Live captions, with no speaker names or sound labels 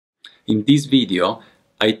In this video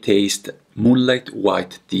I taste Moonlight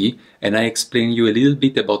white tea and I explain you a little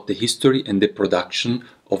bit about the history and the production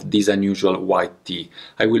of this unusual white tea.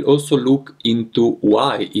 I will also look into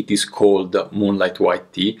why it is called Moonlight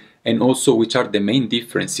white tea and also which are the main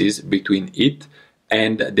differences between it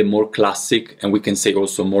and the more classic and we can say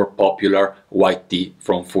also more popular white tea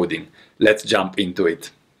from Fuding. Let's jump into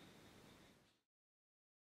it.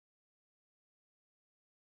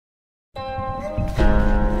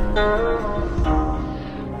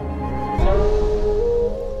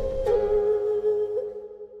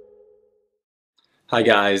 Hi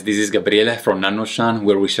guys, this is Gabriele from nannuoshan,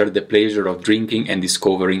 where we share the pleasure of drinking and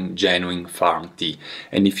discovering genuine farm tea.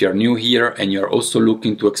 And if you're new here and you're also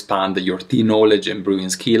looking to expand your tea knowledge and brewing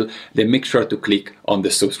skill, then make sure to click on the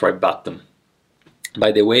subscribe button.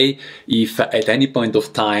 By the way, if at any point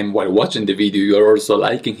of time while watching the video you're also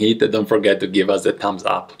liking it, don't forget to give us a thumbs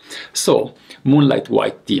up. So, Moonlight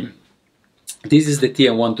white tea. This is the tea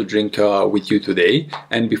I want to drink with you today,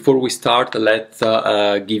 and before we start, let's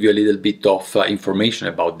give you a little bit of information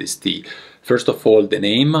about this tea. First of all, the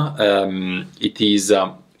name. It is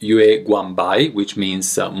Yue Guang Bai, which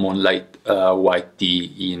means Moonlight white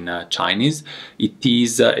tea in Chinese. It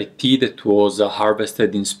is a tea that was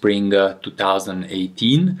harvested in spring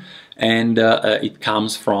 2018, and it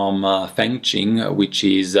comes from Fengqing, which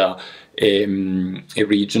is a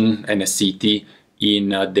region and a city in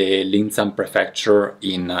the Lincang Prefecture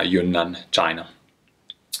in Yunnan, China.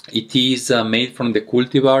 It is made from the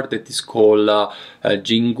cultivar that is called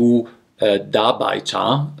Jinggu Da Bai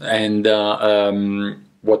Cha, and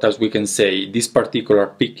what else we can say, this particular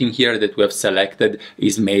picking here that we have selected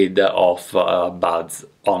is made of buds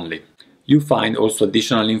only. You find also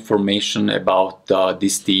additional information about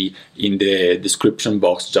this tea in the description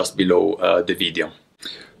box just below the video.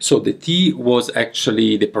 So the tea was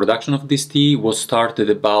actually, the production of this tea was started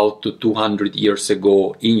about 200 years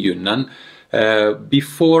ago in Yunnan,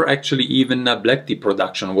 before actually even black tea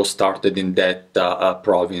production was started in that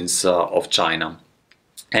province of China.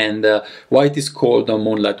 And why it is called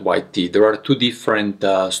Moonlight white tea? There are two different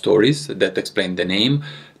stories that explain the name.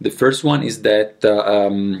 The first one is that,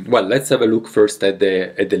 well, let's have a look first at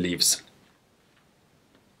the leaves.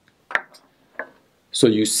 So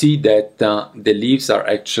you see that the leaves are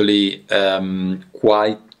actually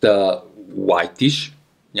quite whitish.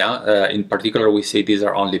 Yeah, in particular we say these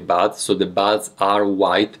are only buds, so the buds are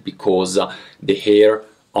white because the hair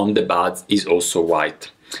on the buds is also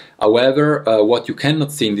white. However, what you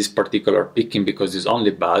cannot see in this particular picking, because it's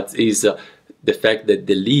only buds, is the fact that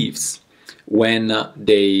the leaves, when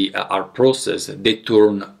they are processed, they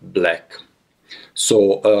turn black.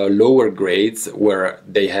 So lower grades, where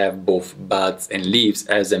they have both buds and leaves,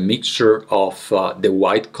 as a mixture of the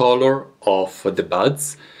white color of the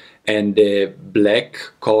buds and the black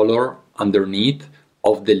color underneath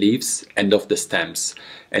of the leaves and of the stems.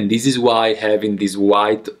 And this is why having this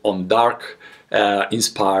white on dark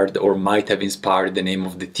inspired, or might have inspired, the name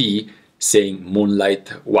of the tea, saying Moonlight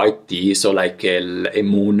white tea, so like a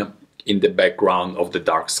moon in the background of the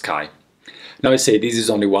dark sky. Now I say this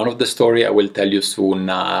is only one of the story. I will tell you soon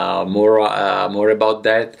more about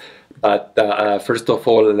that. But first of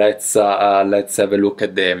all, let's have a look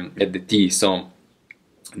at the tea. So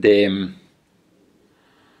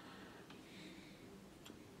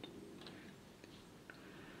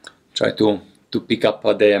try to pick up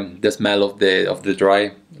the smell of the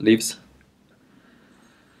dry leaves.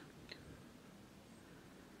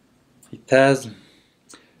 It has.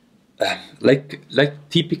 Like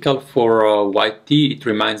typical for white tea, it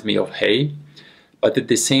reminds me of hay, but at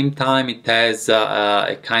the same time it has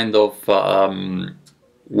a kind of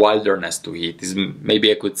wilderness to it. Maybe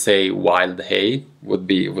I could say wild hay would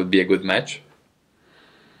be a good match.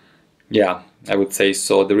 Yeah, I would say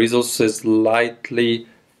so. There is also a slightly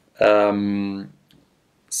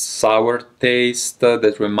sour taste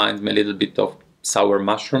that reminds me a little bit of sour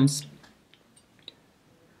mushrooms.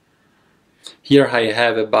 Here I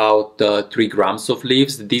have about 3 grams of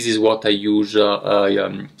leaves. This is what I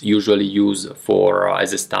usually use for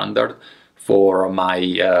as a standard for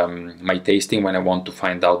my tasting when I want to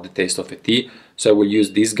find out the taste of a tea. So I will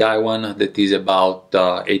use this guy one that is about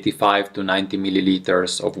 85 to 90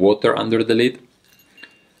 milliliters of water under the lid.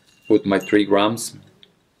 Put my 3 grams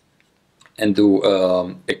and do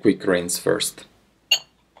a quick rinse first.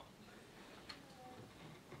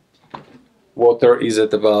 Water is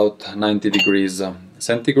at about 90 degrees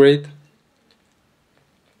centigrade.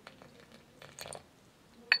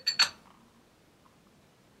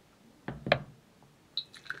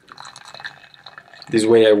 This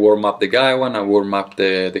way I warm up the gaiwan, I warm up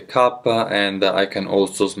the cup, and I can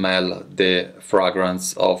also smell the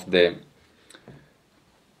fragrance of the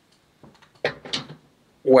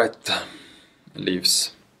wet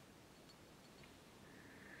leaves.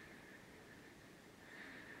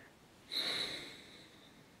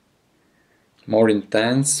 More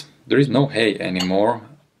intense. There is no hay anymore,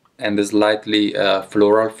 and a slightly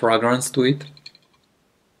floral fragrance to it.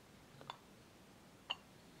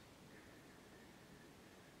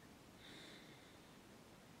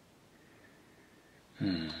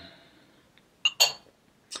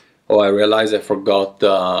 Oh, I realized I forgot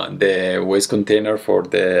the waste container for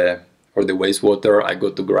the wastewater. I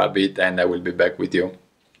go to grab it and I will be back with you.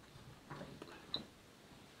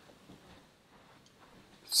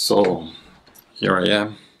 So here I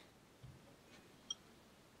am.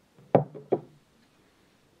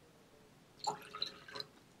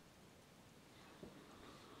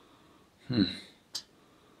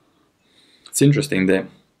 It's interesting.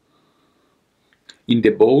 In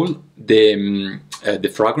the bowl, the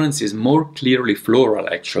fragrance is more clearly floral,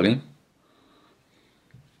 actually.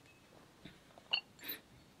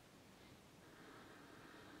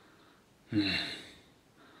 And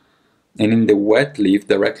in the wet leaf,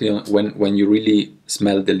 directly when you really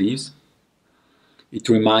smell the leaves, it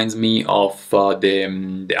reminds me of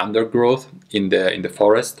the undergrowth in the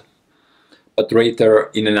forest, but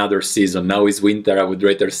rather in another season. Now is winter. I would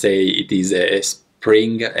rather say it is a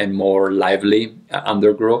spring and more lively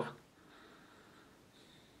undergrowth.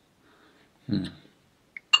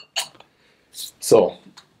 So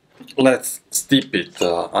let's steep it.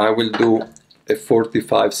 I will do a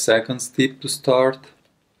 45-second steep to start,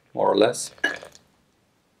 more or less.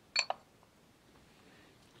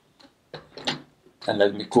 And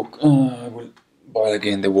let me cook. I will boil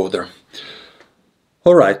again the water.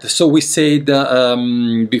 Alright, so we said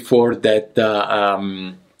before that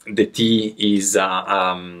the tea is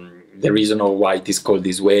the reason why it is called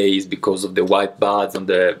this way is because of the white buds on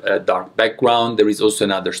the dark background. There is also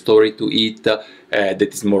another story to it that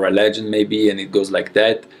is more a legend maybe, and it goes like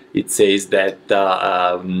that. It says that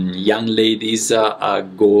young ladies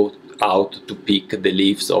go out to pick the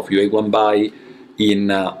leaves of Yue Guang Bai in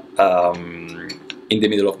the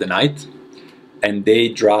middle of the night, and they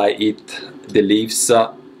dry the leaves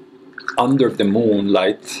under the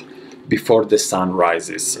moonlight before the sun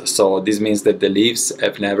rises. So this means that the leaves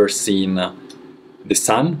have never seen the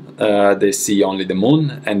sun, they see only the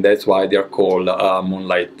moon, and that's why they are called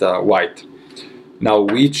moonlight white. Now,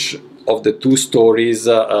 which of the two stories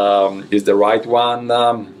is the right one?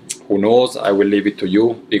 Who knows? I will leave it to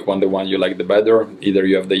you. Pick the one you like the better. Either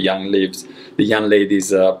you have the young ladies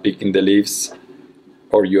picking the leaves,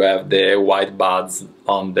 or you have the white buds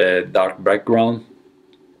on the dark background.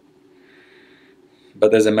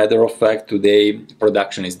 But as a matter of fact, today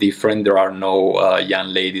production is different. There are no young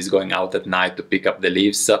ladies going out at night to pick up the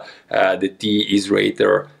leaves. The tea is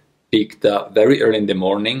rather picked very early in the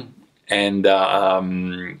morning, and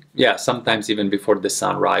yeah, sometimes even before the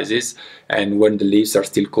sun rises, and when the leaves are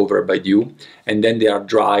still covered by dew, and then they are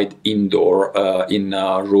dried indoor in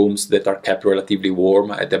rooms that are kept relatively warm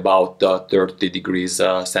at about 30 degrees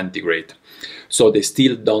centigrade. So they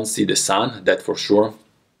still don't see the sun, that for sure.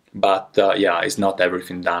 But yeah, it's not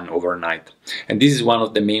everything done overnight. And this is one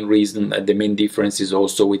of the main reasons, the main differences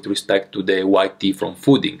also with respect to the white tea from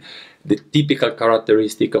Fuding. The typical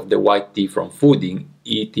characteristic of the white tea from Fuding,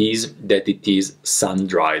 it is that it is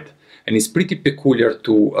sun-dried. And it's pretty peculiar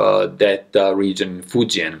to that region in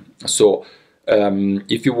Fujian. So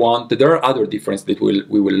if you want, there are other differences that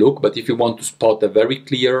we will look, but if you want to spot a very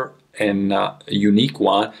clear and unique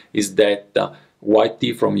one, is that white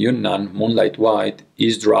tea from Yunnan, Moonlight White,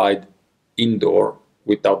 is dried indoor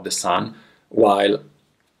without the sun, while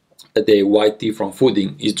the white tea from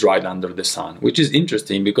Fuding is dried under the sun, which is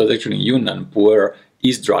interesting because actually in Yunnan, Pu'er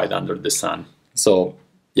is dried under the sun. So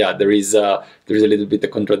yeah, there is a little bit of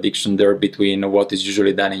contradiction there between what is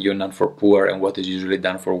usually done in Yunnan for Pu'er and what is usually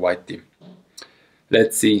done for white tea.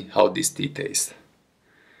 Let's see how this tea tastes.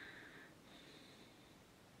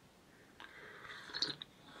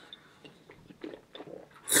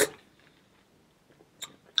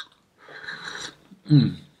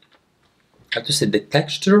 I have to say the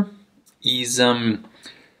texture is, you know,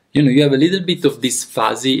 you have a little bit of this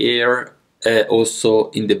fuzzy air also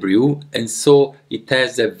in the brew, and so it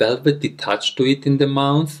has a velvety touch to it in the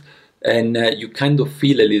mouth, and you kind of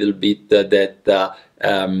feel a little bit that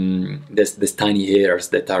there's tiny hairs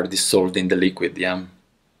that are dissolved in the liquid, yeah.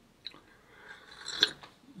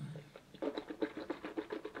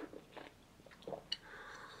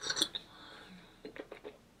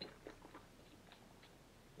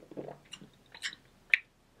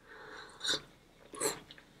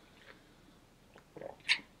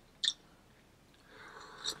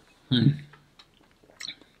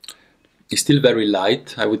 It's still very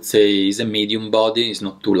light. I would say it's a medium body. It's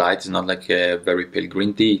not too light. It's not like a very pale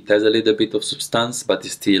green tea. It has a little bit of substance, but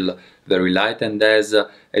it's still very light and has a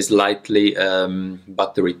slightly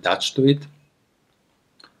buttery touch to it.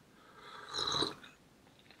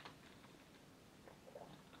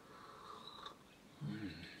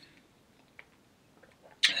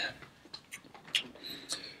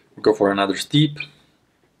 Go for another steep.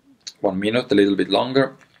 1 minute, a little bit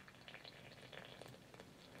longer.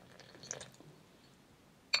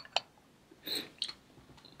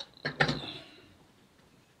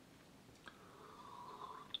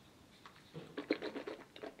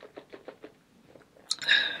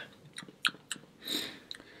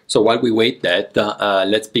 So while we wait that,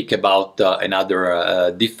 let's speak about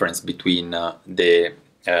another difference between the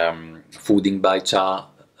Fuding Bai Cha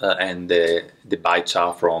and the Bai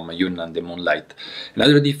Cha from Yunnan, the Moonlight.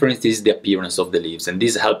 Another difference is the appearance of the leaves, and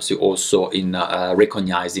this helps you also in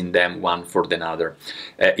recognizing them one for the other.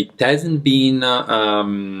 It hasn't been,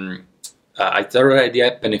 it's already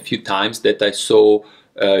happened a few times that I saw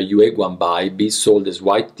Yue Guang Bai be sold as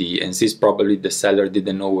white tea, and since probably the seller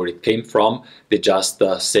didn't know where it came from, they just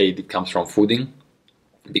said it comes from Fuding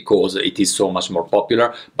because it is so much more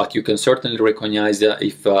popular. But you can certainly recognize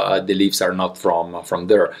if the leaves are not from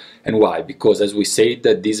there. And why? Because as we said,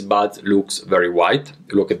 this bud looks very white.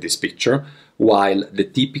 Look at this picture, while the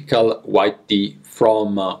typical white tea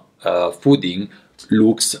from Fuding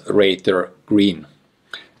looks rather green,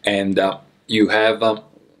 and you have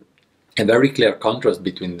a very clear contrast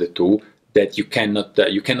between the two that you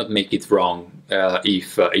cannot make it wrong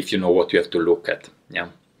if you know what you have to look at. Yeah.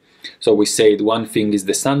 So we said one thing is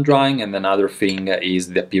the sun drying and another thing is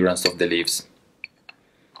the appearance of the leaves,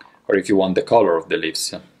 or if you want, the color of the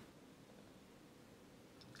leaves. Yeah.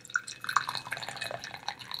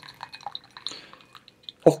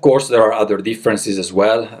 Of course, there are other differences as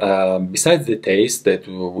well. Besides the taste that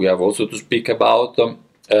we have also to speak about,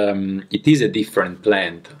 it is a different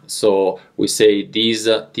plant. So we say this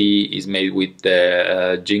tea is made with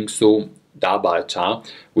the Jinggu Da Bai Cha,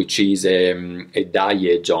 which is a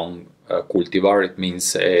zhong cultivar. It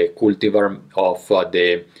means a cultivar of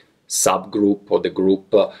the subgroup or the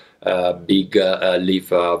group big leaf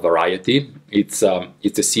variety. It's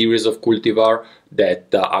a series of cultivar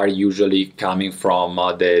that are usually coming from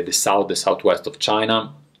the southwest of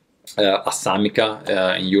China,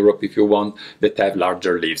 assamica in Europe if you want, that have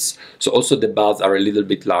larger leaves. So also the buds are a little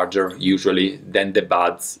bit larger usually than the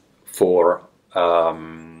buds for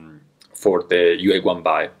the Yue Guang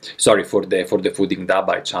Bai, sorry, for the Fuding Da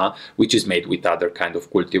Bai Cha, which is made with other kind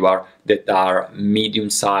of cultivar that are medium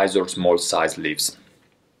size or small size leaves.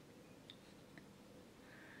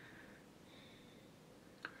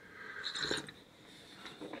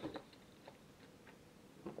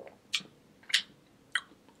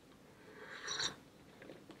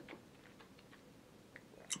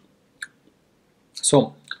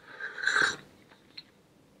 So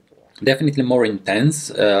definitely more intense.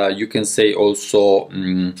 You can say also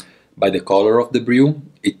by the color of the brew,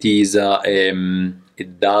 it is a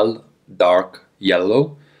dull dark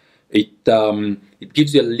yellow. It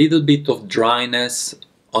gives you a little bit of dryness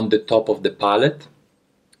on the top of the palate,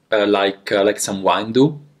 like some wine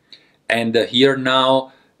do. And here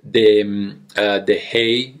now the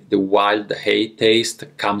hay, the wild hay taste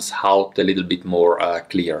comes out a little bit more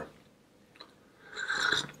clear.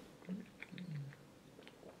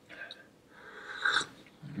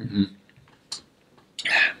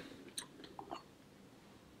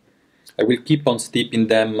 I will keep on steeping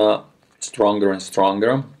them stronger and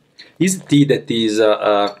stronger. It's a tea that is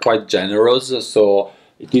quite generous, so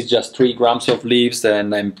it is just 3 grams of leaves,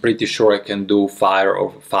 and I'm pretty sure I can do 5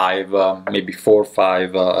 or 5, maybe 4 or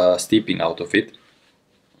 5 steeping out of it.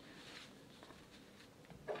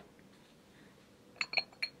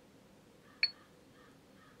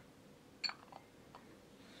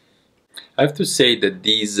 I have to say that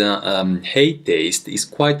this hay taste is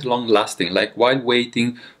quite long lasting. Like while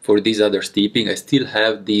waiting for this other steeping, I still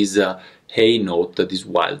have this hay note, this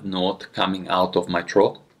wild note coming out of my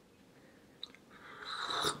throat.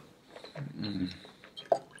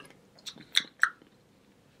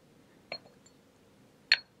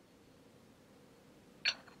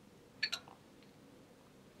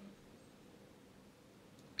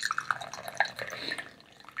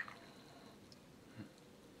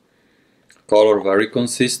 Color very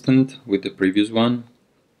consistent with the previous one.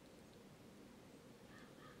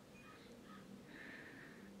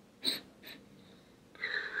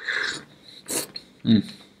 A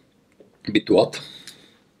bit hot.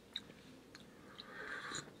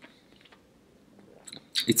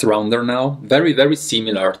 it's rounder now. Very, very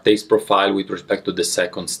similar taste profile with respect to the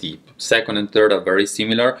second steep. Second and third are very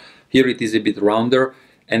similar. Here it is a bit rounder,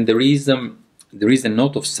 and there is a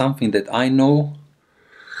note of something that I know.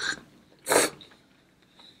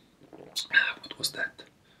 What was that?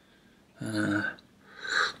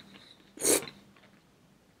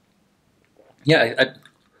 Yeah,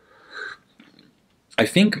 I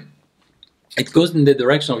think it goes in the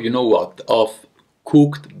direction of, you know what, of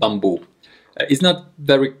cooked bamboo. It's not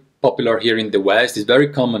very popular here in the West. It's very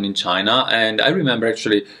common in China, and I remember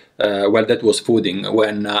actually, well, that was Fuding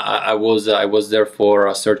when I was there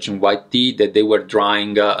for searching white tea, that they were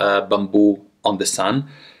drying bamboo on the sun,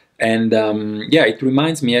 and yeah, it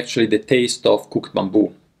reminds me actually the taste of cooked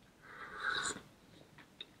bamboo,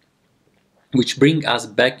 which bring us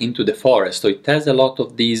back into the forest. So it has a lot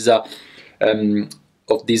of these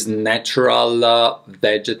natural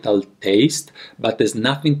vegetal taste, but there's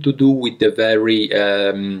nothing to do with the very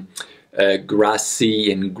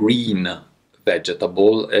grassy and green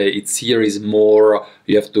vegetable. It's here is more,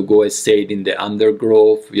 you have to go, as said, in the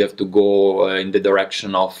undergrowth, you have to go in the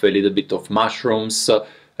direction of a little bit of mushrooms,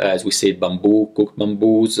 as we say, bamboo, cooked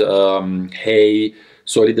bamboos, hay,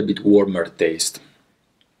 so a little bit warmer taste.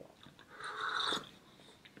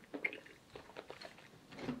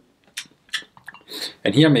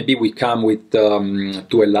 And here maybe we come with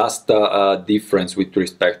to a last difference with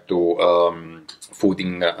respect to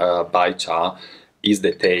Fuding Bai Cha is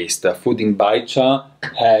the taste. Fuding Bai Cha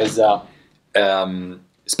has,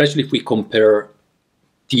 especially if we compare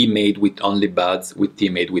tea made with only buds with tea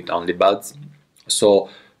made with only buds. So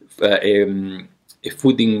a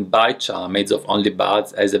Fuding Bai Cha made of only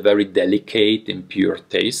buds has a very delicate and pure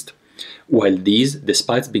taste, while this,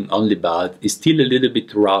 despite being only bud, is still a little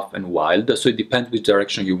bit rough and wild, so it depends which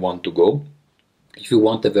direction you want to go. If you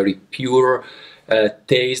want a very pure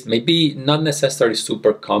taste, maybe not necessarily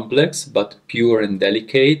super complex, but pure and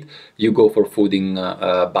delicate, you go for Fuding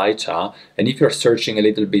Bai Cha. And if you're searching a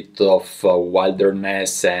little bit of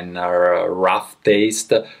wilderness and rough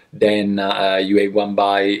taste, then Yue Guang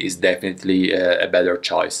Bai is definitely a better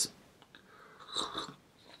choice.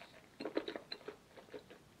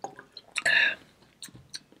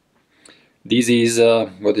 This is,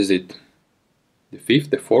 what is it? The fifth,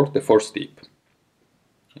 the fourth steep.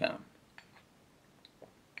 Yeah.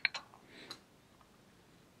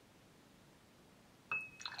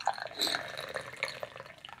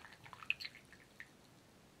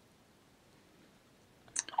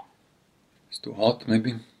 It's too hot,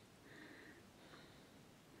 maybe.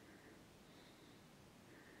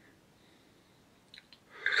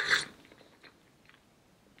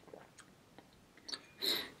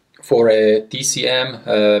 For a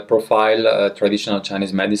TCM profile, traditional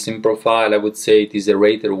Chinese medicine profile, I would say it is a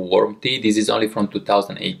rather warm tea. This is only from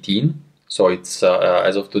 2018, so it's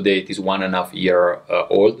as of today it is 1.5 year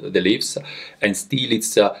old, the leaves, and still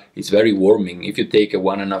it's very warming. If you take a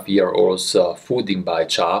 1.5 year old Fuding Bai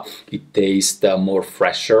Cha, it tastes more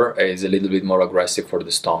fresher, is a little bit more aggressive for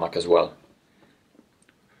the stomach as well.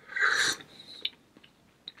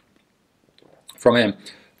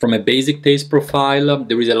 From a basic taste profile,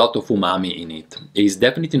 there is a lot of umami in it. It's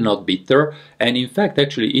definitely not bitter, and in fact,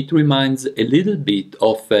 actually, it reminds a little bit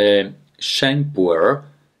of a Shen Pu'er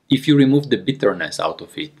if you remove the bitterness out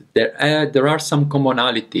of it. There are some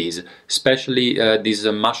commonalities, especially these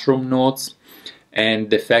mushroom notes, and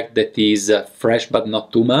the fact that it is fresh but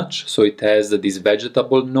not too much, so it has these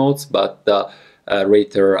vegetable notes, but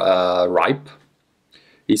rather ripe.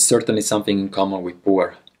 It's certainly something in common with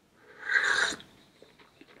Pu'er.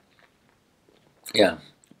 Yeah,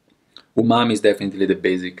 umami is definitely the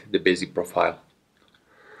basic profile.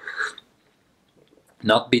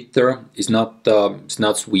 Not bitter. It's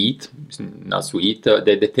not sweet. It's not sweet.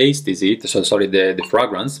 The taste is it. So sorry, the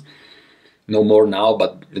fragrance. No more now,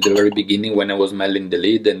 but at the very beginning, when I was smelling the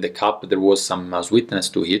lid and the cup, there was some sweetness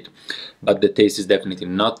to it. But the taste is definitely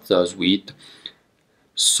not sweet.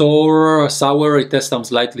 Sour, it has some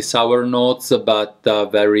slightly sour notes, but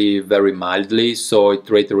very, very mildly, so it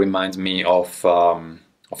really reminds me of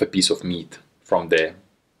a piece of meat from the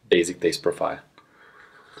basic taste profile.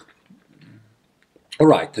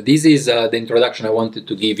 Alright, this is the introduction I wanted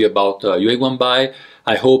to give you about Yue Guang Bai.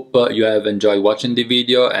 I hope you have enjoyed watching the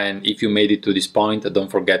video, and if you made it to this point, don't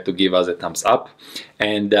forget to give us a thumbs up.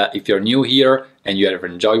 And if you're new here and you have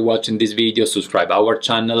enjoyed watching this video, subscribe our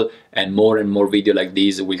channel, and more video like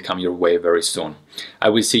these will come your way very soon. I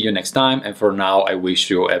will see you next time, and for now I wish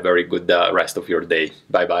you a very good rest of your day.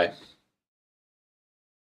 Bye bye.